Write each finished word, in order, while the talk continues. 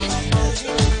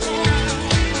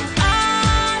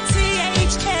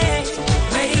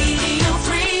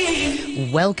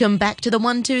Welcome back to the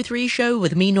 123 show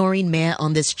with me, Noreen Mayer,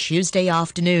 on this Tuesday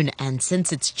afternoon. And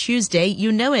since it's Tuesday,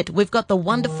 you know it. We've got the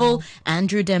wonderful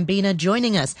Andrew Dembina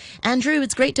joining us. Andrew,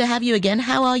 it's great to have you again.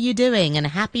 How are you doing? And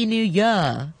Happy New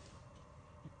Year.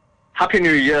 Happy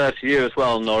New Year to you as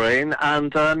well, Noreen.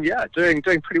 And doing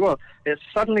pretty well. It's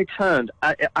suddenly turned,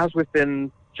 as we've been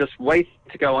just waiting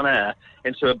to go on air,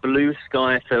 into a blue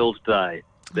sky-filled day.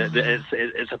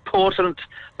 It's a portent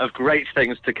of great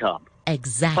things to come.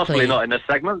 Exactly. Possibly not in this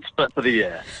segment, but for the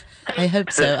year. I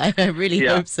hope so. I really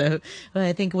hope so. Well,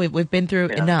 I think we've been through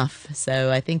enough,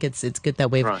 so I think it's good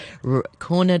that we've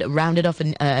rounded off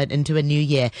into a new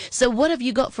year. So what have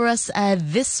you got for us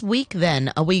this week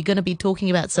then? Are we going to be talking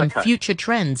about some future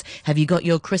trends? Have you got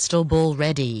your crystal ball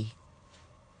ready?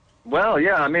 Well,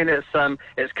 yeah. I mean,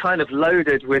 it's kind of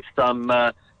loaded with some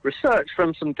research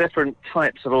from some different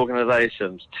types of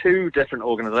organisations. 2 different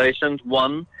organisations.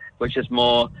 One, which is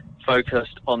more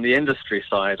focused on the industry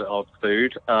side of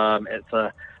food. It's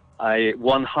a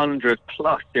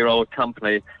 100-plus-year-old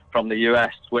company from the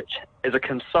US, which is a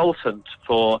consultant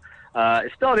for,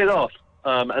 it started off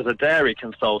as a dairy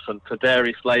consultant for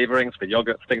dairy flavorings, for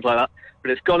yogurts, things like that,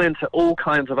 but it's gone into all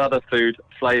kinds of other food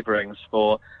flavorings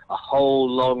for a whole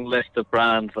long list of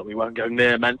brands that we won't go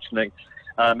near mentioning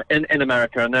in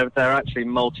America, and they're actually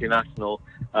multinational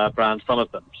brands, some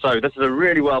of them. So this is a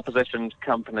really well-positioned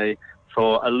company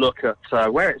for a look at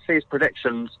where it sees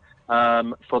predictions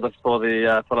for the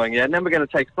following year. And then we're going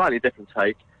to take a slightly different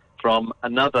take from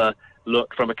another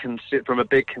look from a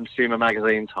big consumer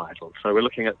magazine title. So we're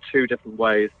looking at 2 different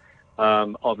ways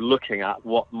of looking at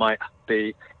what might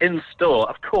be in store.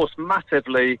 Of course,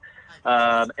 massively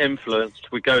influenced,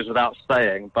 it goes without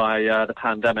saying, by the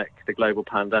pandemic, the global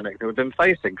pandemic that we've been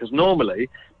facing. Because normally,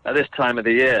 at this time of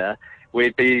the year,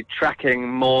 we'd be tracking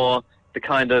more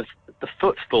the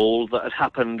footfall that had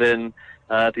happened in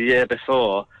the year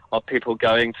before of people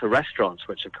going to restaurants,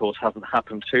 which of course hasn't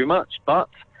happened too much. But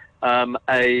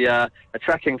a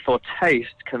tracking for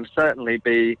taste can certainly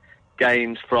be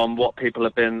gained from what people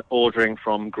have been ordering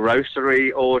from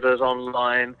grocery orders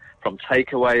online, from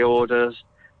takeaway orders.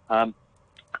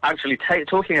 Actually,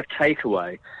 talking of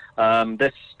takeaway,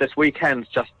 this weekend's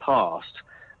just passed.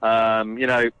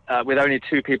 With only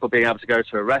 2 people being able to go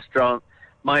to a restaurant,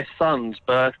 my son's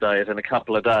birthday is in a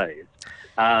couple of days,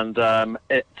 and I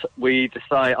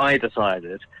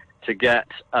decided to get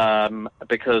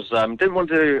because certainly didn't want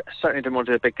to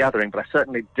do a big gathering, but I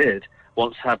certainly did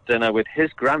want to have dinner with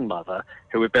his grandmother,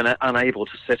 who we've been unable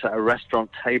to sit at a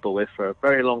restaurant table with for a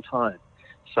very long time.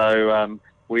 So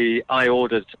I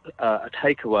ordered a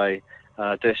takeaway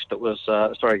dish that was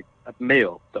a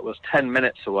meal that was 10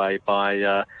 minutes away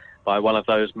by one of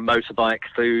those motorbike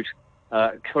food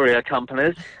courier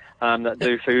companies that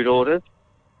do food orders.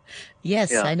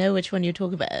 Yes, I know which one you're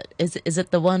talking about. Is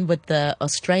it the one with the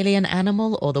Australian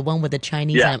animal or the one with the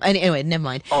Chinese animal? Anyway, never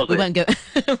mind. Aussie. We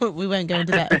won't go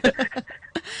into that.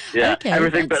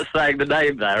 Everything but saying the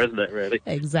name there, isn't it, really?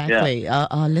 Exactly.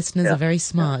 Our listeners are very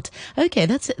smart. Okay,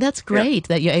 that's great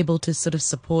that you're able to sort of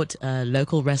support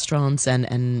local restaurants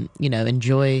and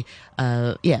enjoy,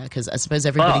 because I suppose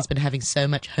everybody's been having so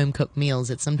much home-cooked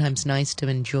meals. It's sometimes nice to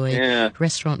enjoy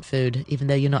restaurant food, even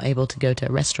though you're not able to go to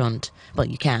a restaurant. Well,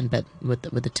 you can, but with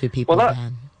the 2 people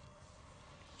can.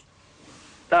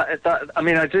 I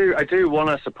do want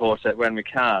to support it when we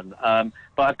can,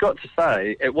 but I've got to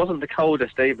say, it wasn't the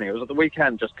coldest evening. It was at the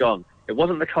weekend just gone. It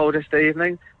wasn't the coldest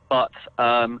evening, but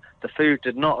the food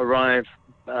did not arrive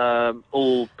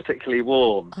all particularly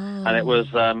warm, and it was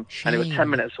 10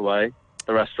 minutes away,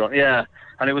 the restaurant. Yeah,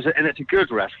 and it's a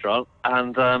good restaurant,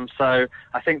 and so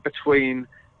I think between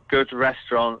good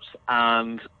restaurants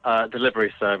and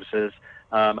delivery services,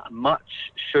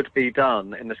 much should be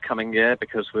done in this coming year,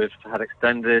 because we've had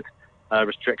extended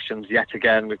restrictions yet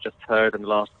again, we've just heard in the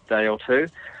last day or 2.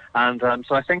 And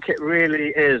so I think it really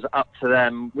is up to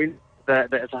them.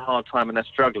 That it's a hard time and they're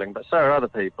struggling, but so are other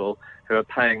people who are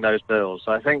paying those bills.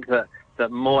 So I think that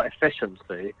more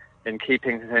efficiency in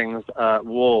keeping things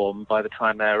warm by the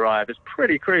time they arrive is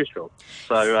pretty crucial.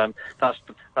 So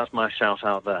that's my shout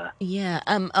out there. Yeah.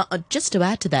 Just to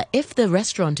add to that, if the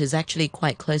restaurant is actually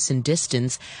quite close in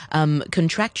distance,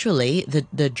 contractually,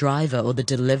 the driver or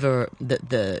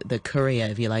the courier,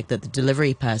 if you like, the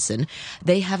delivery person,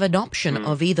 they have an option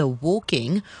of either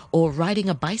walking or riding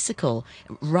a bicycle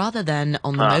rather than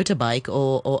on the motorbike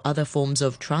or other forms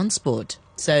of transport.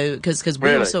 So, because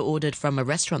we also ordered from a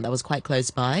restaurant that was quite close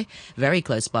by, very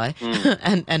close by,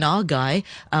 and our guy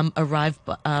arrived,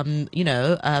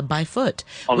 by foot.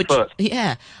 On foot?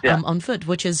 Yeah. On foot,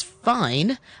 which is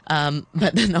fine,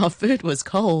 but then our food was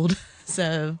cold,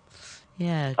 so...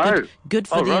 Yeah, Oh, good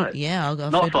for oh, the right. yeah. Our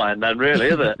Not food. fine then, really,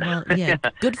 is it? Well, yeah, Yeah.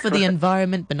 good for the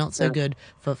environment, but not so Yeah. good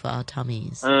for our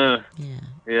tummies. Uh, Yeah.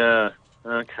 yeah.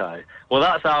 Okay. Well,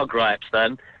 that's our gripes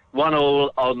then. One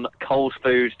all on cold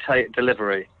food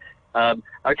delivery.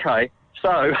 Okay.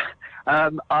 So,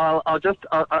 I'll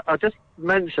just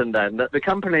mention then that the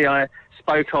company I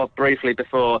spoke of briefly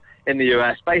before in the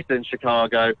US, based in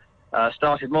Chicago,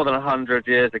 started more than 100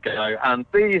 years ago, and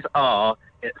these are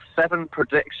its 7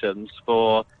 predictions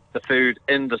for the food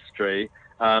industry,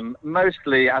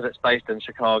 mostly as it's based in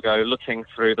Chicago, looking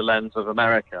through the lens of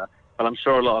America. But I'm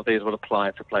sure a lot of these will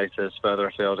apply to places further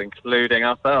afield, including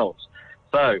ourselves.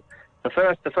 So,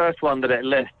 the first one that it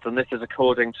lists, and this is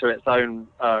according to its own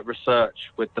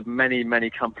research with the many, many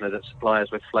companies it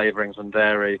supplies with flavourings and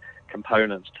dairy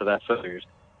components to their food.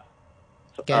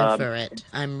 Go for it.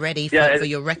 I'm ready Yeah, for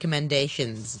your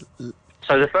recommendations.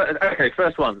 so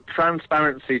first one,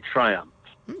 transparency triumph.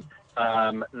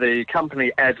 The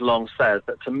company Ed Long says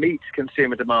that to meet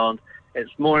consumer demand,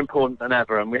 it's more important than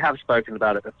ever, and we have spoken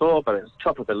about it before, but it's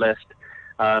top of the list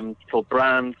for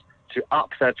brands to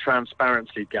up their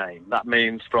transparency game. That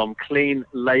means from clean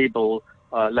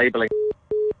labeling.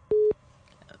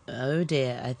 Oh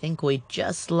dear, I think we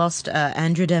just lost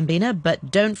Andrew Dembina,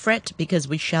 but don't fret because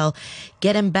we shall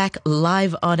get him back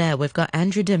live on air. We've got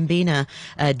Andrew Dembina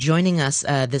joining us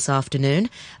this afternoon,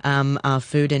 our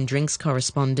food and drinks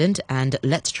correspondent, and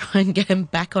let's try and get him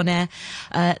back on air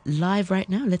live right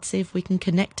now. Let's see if we can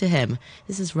connect to him.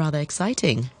 This is rather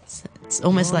exciting. It's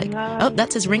almost like, oh,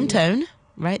 that's his ringtone.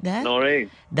 Right there. Noreen.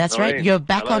 That's Noreen. right. You're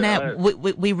back Hello, on air. hello.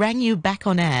 We rang you back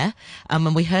on air,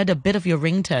 and we heard a bit of your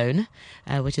ringtone,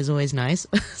 which is always nice.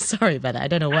 Sorry about that. I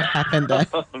don't know what happened there.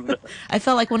 I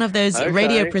felt like one of those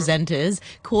radio presenters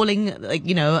calling, like,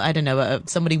 I don't know,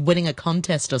 somebody winning a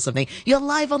contest or something. You're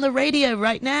live on the radio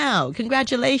right now.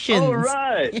 Congratulations. All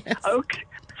right. Yes. Okay.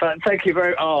 Thank you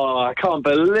very. Oh, I can't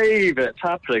believe it's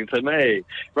happening to me.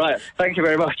 Right. Thank you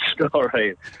very much,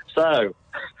 Noreen. So.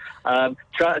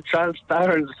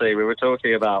 Transparency we were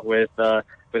talking about with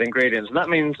ingredients, and that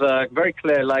means very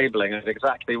clear labelling of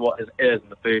exactly what is in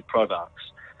the food products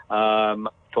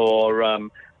for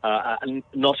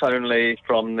not only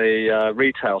from the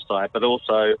retail side, but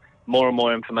also more and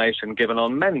more information given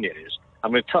on menus.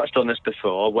 And we've touched on this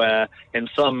before, where in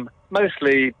some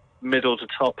mostly middle to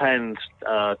top end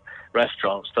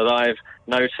restaurants that I've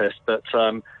noticed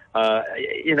that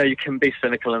you can be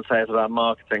cynical and say it's about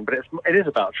marketing, but it is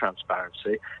about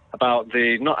transparency, about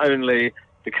not only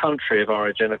the country of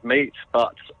origin of meat,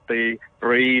 but the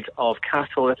breed of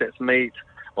cattle if it's meat,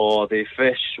 or the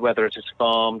fish, whether it is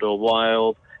farmed or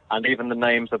wild, and even the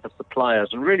names of the suppliers,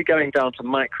 and really going down to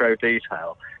micro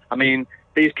detail. I mean,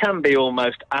 these can be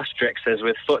almost asterisks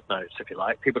with footnotes, if you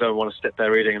like. People don't want to sit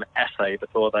there reading an essay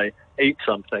before they eat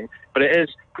something, but it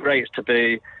is great to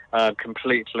be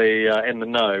completely in the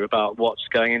know about what's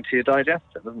going into your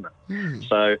digestive, isn't it?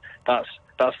 So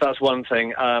that's one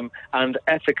thing. And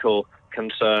ethical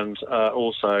concerns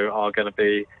also are going to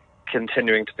be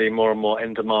continuing to be more and more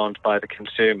in demand by the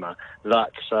consumer.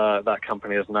 That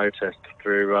company has noticed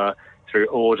through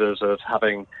orders of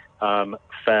having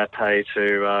fair pay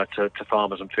to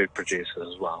farmers and food producers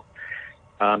as well.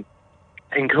 And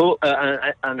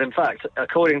in fact,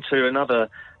 according to another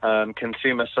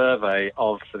consumer survey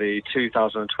of the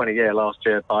 2020 year, last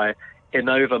year, by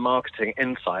Innova Marketing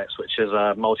Insights, which is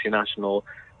a multinational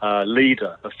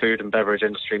leader of food and beverage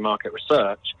industry market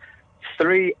research,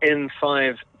 3 in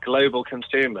 5 global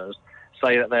consumers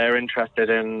say that they're interested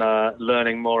in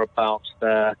learning more about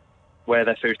where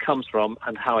their food comes from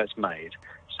and how it's made.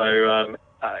 So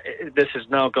this has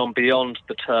now gone beyond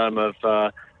the term of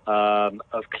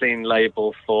clean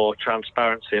label for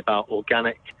transparency about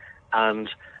organic and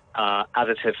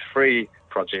additive-free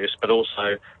produce, but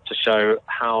also to show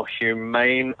how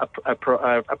humane a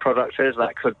product is.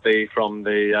 That could be from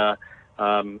the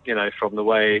from the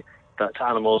way that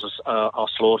animals are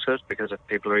slaughtered because if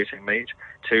people are eating meat,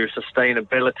 to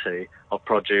sustainability of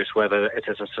produce, whether it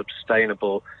is a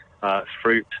sustainable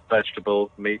fruit,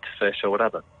 vegetable, meat, fish, or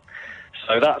whatever.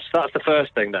 So that's the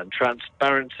first thing then.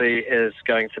 Transparency is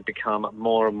going to become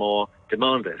more and more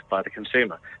demanded by the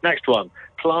consumer. Next one,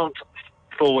 plant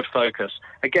forward focus.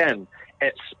 Again,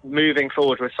 it's moving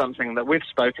forward with something that we've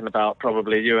spoken about,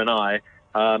 probably you and I,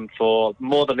 for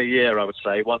more than a year, I would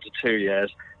say, 1 to 2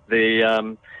 years.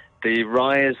 The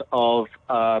rise of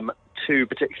 2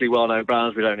 particularly well-known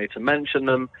brands, we don't need to mention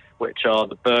them, which are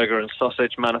the burger and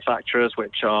sausage manufacturers,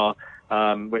 which are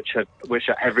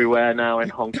everywhere now in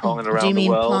Hong Kong and around the world. Do you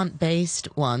mean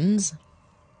plant-based ones?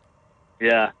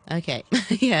 Yeah. Okay.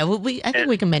 Yeah. Well, I think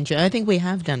we can mention. I think we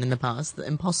have done in the past. The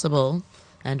Impossible.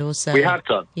 And also... We have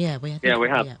done. Yeah, we have. Yeah, we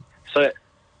have. Yeah. So,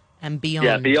 And beyond.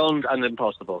 yeah, beyond and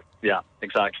impossible. Yeah,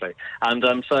 exactly. And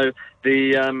so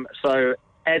so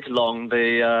Edlong,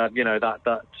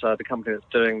 the company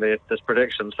that's doing this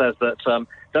prediction, says that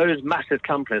those massive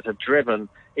companies have driven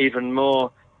even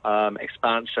more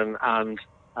expansion and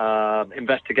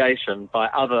investigation by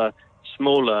other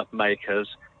smaller makers,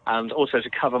 and also to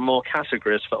cover more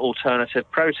categories for alternative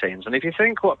proteins. And if you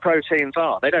think what proteins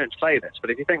are, they don't say this, but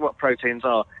if you think what proteins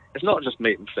are, it's not just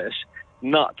meat and fish,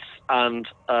 nuts and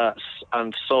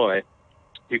soy.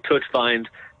 You could find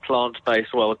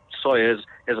plant-based, well, soy is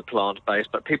a plant-based,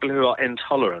 but people who are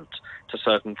intolerant to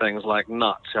certain things like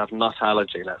nuts, who have nut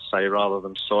allergy, let's say, rather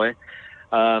than soy,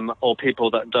 or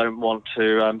people that don't want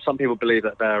to, some people believe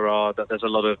that there's a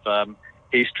lot of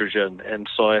estrogen in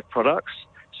soy products.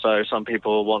 So some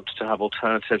people want to have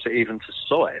alternatives even to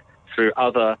soy through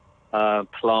other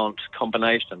plant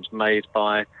combinations made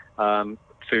by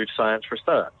food science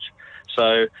research.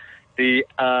 So the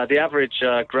average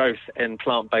growth in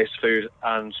plant-based food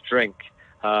and drink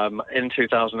in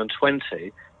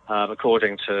 2020,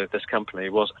 according to this company,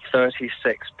 was 36%.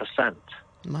 Wow.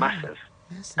 Massive.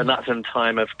 And that's in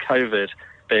time of COVID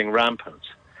being rampant.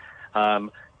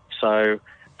 So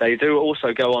they do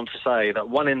also go on to say that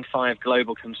 1 in 5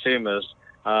 global consumers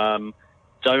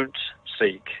don't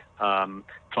seek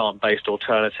plant-based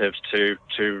alternatives to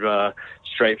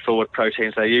straightforward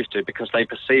proteins they used to, because they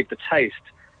perceive the taste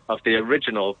of the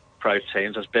original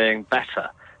proteins as being better.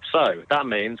 So that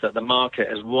means that the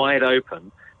market is wide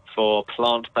open for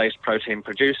plant-based protein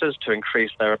producers to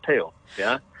increase their appeal.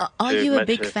 Yeah. Are you a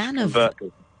big fan of?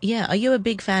 Yeah. Are you a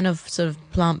big fan of sort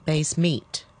of plant-based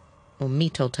meat or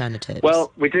meat alternatives?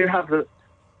 Well, we do have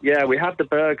we have the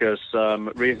burgers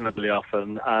reasonably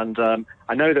often, and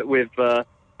I know that we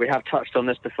have touched on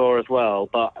this before as well.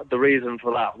 But the reason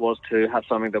for that was to have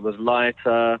something that was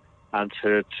lighter and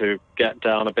to get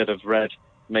down a bit of red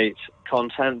meat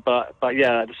content. But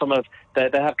yeah, they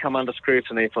have come under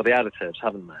scrutiny for the additives,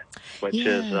 haven't they? Which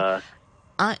is.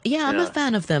 I'm a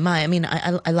fan of them. I mean,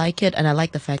 I like it, and I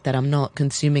like the fact that I'm not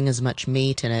consuming as much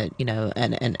meat and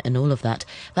and all of that.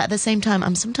 But at the same time,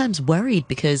 I'm sometimes worried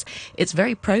because it's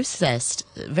very processed.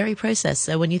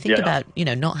 So when you think about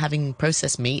not having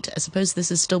processed meat, I suppose this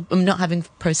is still not having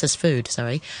processed food.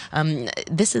 Sorry,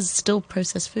 this is still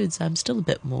processed food, so I'm still a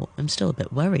bit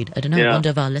worried. I don't know. I wonder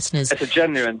if our listeners, it's a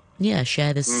genuine,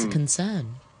 share this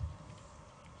concern.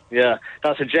 Yeah,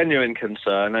 that's a genuine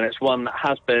concern, and it's one that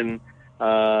has been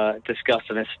discussed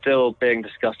and is still being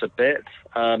discussed a bit,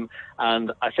 and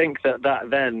I think that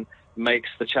then makes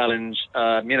the challenge.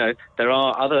 There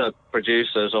are other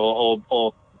producers,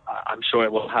 or I'm sure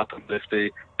it will happen if the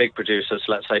big producers,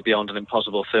 let's say Beyond and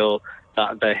Impossible, feel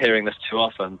that they're hearing this too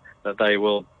often, that they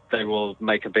will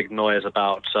make a big noise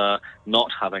about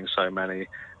not having so many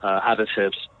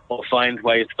additives, or find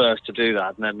ways first to do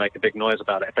that and then make a big noise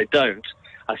about it. If they don't,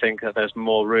 I think that there's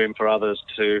more room for others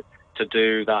to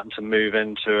do that and to move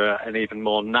into an even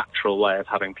more natural way of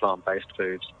having plant-based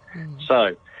foods.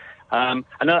 So,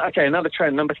 another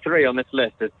trend, number 3 on this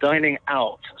list, is dining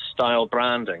out style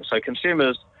branding. So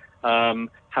consumers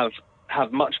have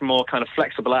much more kind of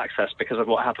flexible access because of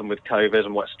what happened with COVID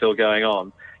and what's still going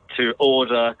on, to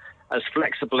order as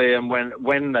flexibly and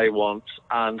when they want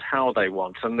and how they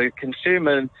want. And the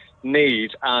consumer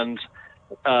need and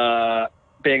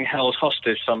being held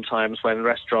hostage sometimes when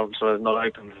restaurants are not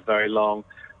open for very long,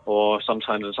 or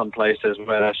sometimes in some places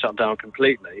where they're shut down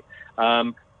completely.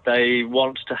 They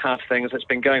want to have things that's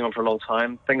been going on for a long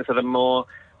time, things that are more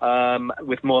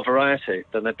with more variety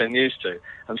than they've been used to.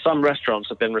 And some restaurants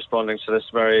have been responding to this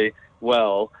very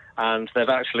well, and they've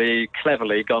actually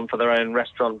cleverly gone for their own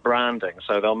restaurant branding.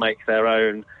 So they'll make their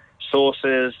own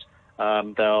sauces,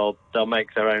 they'll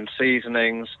make their own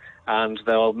seasonings, and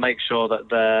they'll make sure that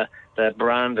their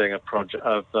branding of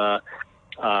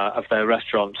their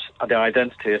restaurant, their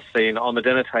identity, is seen on the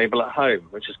dinner table at home,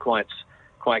 which is quite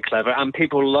clever. And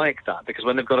people like that, because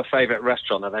when they've got a favourite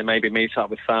restaurant that they maybe meet up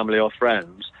with family or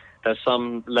friends, there's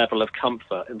some level of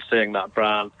comfort in seeing that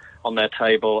brand on their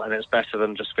table, and it's better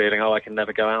than just feeling, I can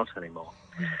never go out anymore.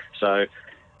 So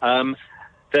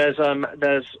this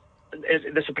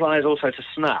applies also to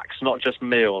snacks, not just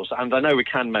meals. And I know we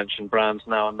can mention brands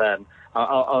now and then.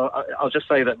 I'll just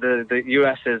say that the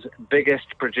US's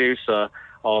biggest producer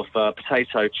of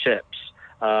potato chips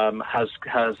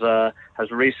has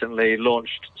recently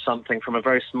launched something from a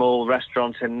very small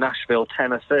restaurant in Nashville,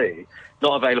 Tennessee.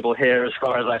 Not available here as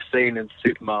far as I've seen in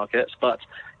supermarkets, but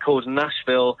called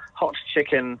Nashville Hot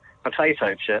Chicken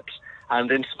Potato Chips. And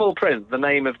in small print, the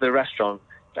name of the restaurant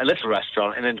a little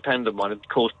restaurant, an independent one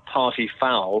called Party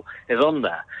Fowl, is on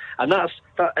there, and that's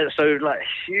so like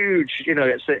huge. You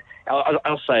know,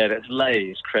 I'll say it. It's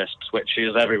Lay's crisps, which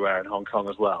is everywhere in Hong Kong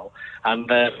as well, and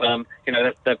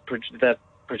they've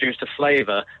produced a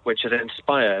flavour which is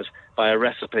inspired by a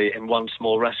recipe in one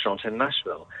small restaurant in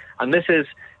Nashville, and this is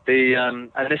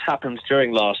and this happened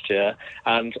during last year,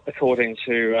 and according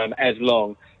to Ed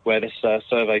Long, where this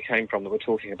survey came from that we're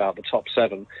talking about, the top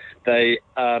 7, they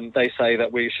say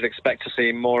that we should expect to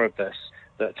see more of this,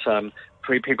 that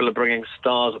people are bringing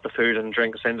stars of the food and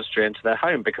drinks industry into their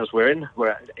home because we're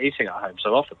eating at home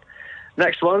so often.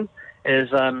 Next one is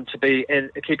to be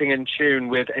keeping in tune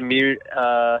with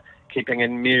keeping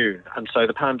immune. And so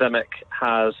the pandemic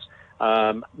has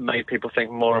made people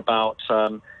think more about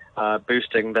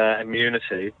boosting their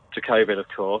immunity to COVID, of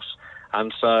course.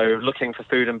 And so looking for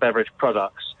food and beverage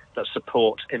products that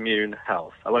support immune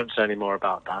health. I won't say any more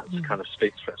about that. It kind of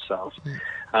speaks for itself.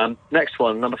 Next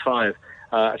one, number 5,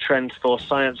 a trend for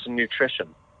science and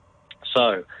nutrition.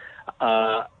 So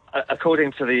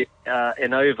according to the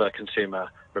Innova consumer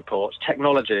reports,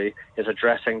 technology is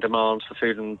addressing demands for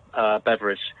food and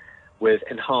beverage with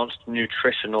enhanced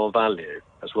nutritional value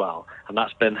as well. And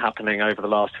that's been happening over the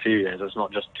last few years. It's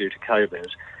not just due to COVID.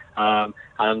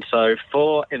 And so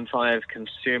 4 in 5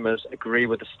 consumers agree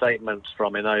with the statement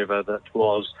from Innova that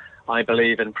was, I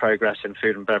believe in progress in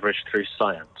food and beverage through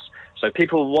science. So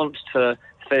people want to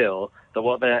feel that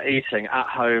what they're eating at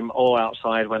home or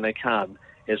outside when they can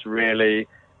is really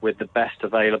with the best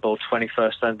available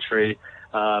 21st century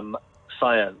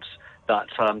science, that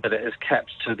it is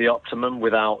kept to the optimum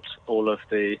without all of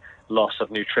the loss of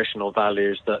nutritional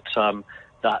values that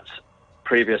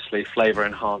previously flavour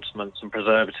enhancements and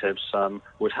preservatives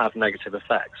would have negative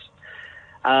effects.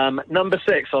 Number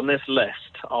 6 on this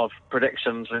list of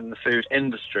predictions in the food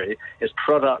industry is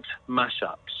product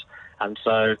mashups. And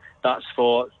so that's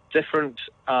for different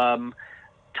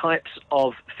types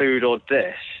of food or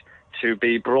dish to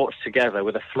be brought together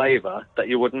with a flavour that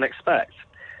you wouldn't expect.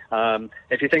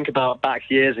 If you think about back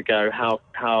years ago,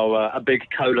 how a big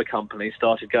cola company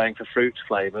started going for fruit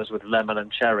flavours with lemon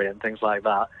and cherry and things like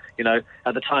that, you know,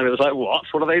 at the time it was like, what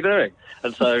are they doing?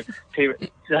 And so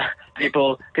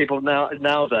people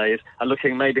nowadays are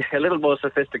looking maybe a little more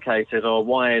sophisticated or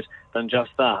wide than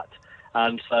just that.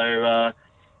 And so,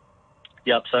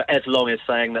 so Ed Long is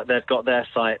saying that they've got their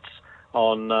sights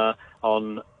on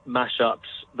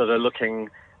mashups that are looking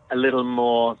a little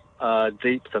more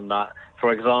deep than that.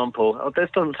 For example, this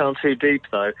doesn't sound too deep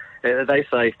though. They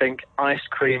say, think ice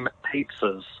cream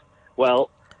pizzas. Well,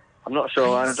 I'm not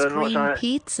sure. Ice cream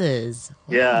pizzas.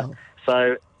 Wow. Yeah.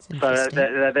 So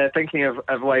they're thinking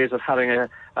of ways of having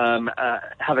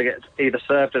having it either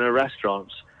served in a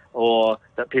restaurant or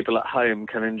that people at home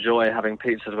can enjoy having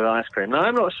pizzas with ice cream. Now,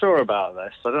 I'm not sure about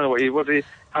this. I don't know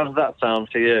how does that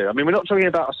sound to you? I mean, we're not talking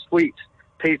about a sweet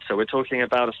pizza. We're talking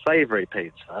about a savoury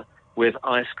pizza with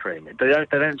ice cream. They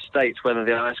don't state whether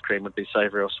the ice cream would be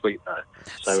savoury or sweet though.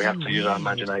 So we have to use our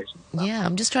imagination. Yeah,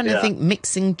 I'm just trying to think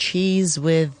mixing cheese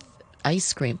with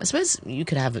ice cream. I suppose you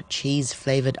could have a cheese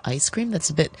flavoured ice cream that's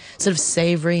a bit sort of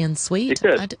savoury and sweet. You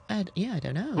could. I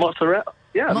don't know.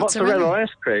 Mozzarella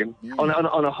ice cream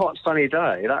on a hot sunny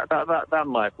day. That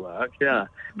might work. Yeah,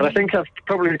 but I think I've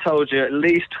probably told you at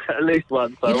least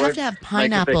once. You'd have to have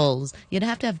pineapples. You'd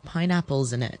have to have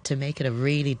pineapples in it to make it a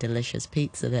really delicious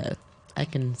pizza, though. I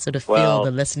can sort of feel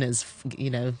the listeners,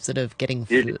 sort of getting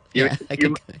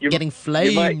getting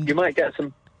flamed. You might get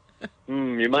some.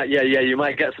 You might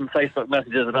get some Facebook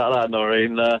messages about that,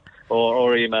 Noreen,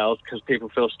 or emails, because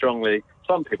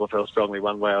some people feel strongly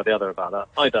one way or the other about that.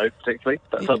 I don't particularly,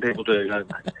 but some people do, don't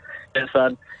they? It's,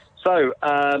 the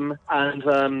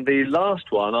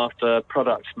last one after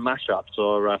product mashups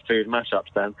or food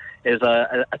mashups then is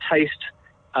a taste,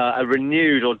 a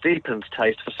renewed or deepened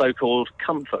taste for so-called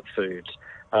comfort foods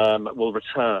will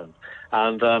return.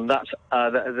 And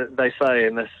they say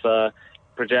in this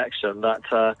projection that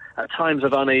at times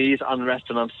of unease, unrest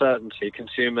and uncertainty,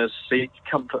 consumers seek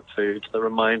comfort foods that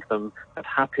remind them of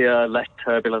happier, less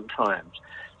turbulent times.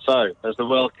 So as the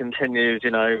world continues,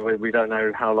 we don't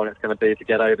know how long it's going to be to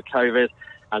get over COVID,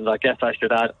 and I guess I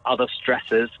should add other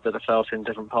stresses that are felt in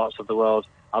different parts of the world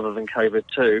other than COVID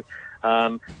too.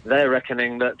 They're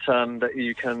reckoning that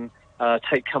you can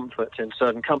take comfort in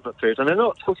certain comfort foods, and they're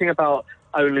not talking about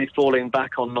only falling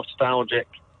back on nostalgic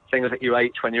things that you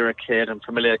ate when you were a kid and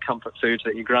familiar comfort foods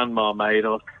that your grandma made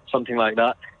or something like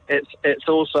that. It's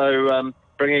also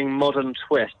bringing modern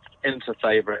twists into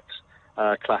favourite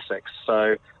classics.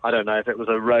 So I don't know if it was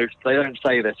a roast. They don't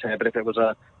say this here, but if it was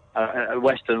a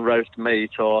Western roast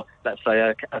meat or let's say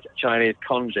a Chinese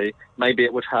congee, maybe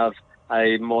it would have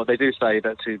they do say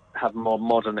that to have more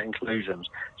modern inclusions.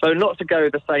 So not to go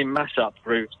the same mashup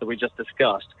route that we just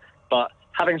discussed, but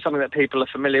having something that people are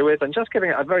familiar with and just giving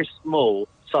it a very small,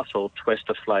 subtle twist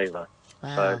of flavour.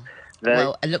 Wow. So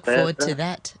Well, I look forward to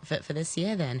that for this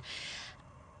year then.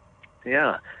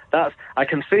 Yeah, I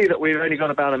can see that we've only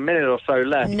got about a minute or so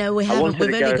left. No, we haven't.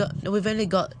 We've only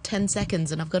got 10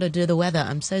 seconds, and I've got to do the weather.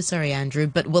 I'm so sorry, Andrew,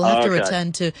 but we'll have to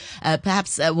return to.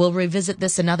 Perhaps we'll revisit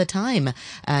this another time.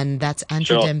 And that's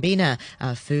Andrew Dembina,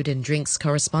 our food and drinks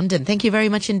correspondent. Thank you very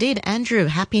much indeed, Andrew.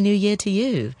 Happy New Year to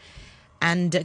you. And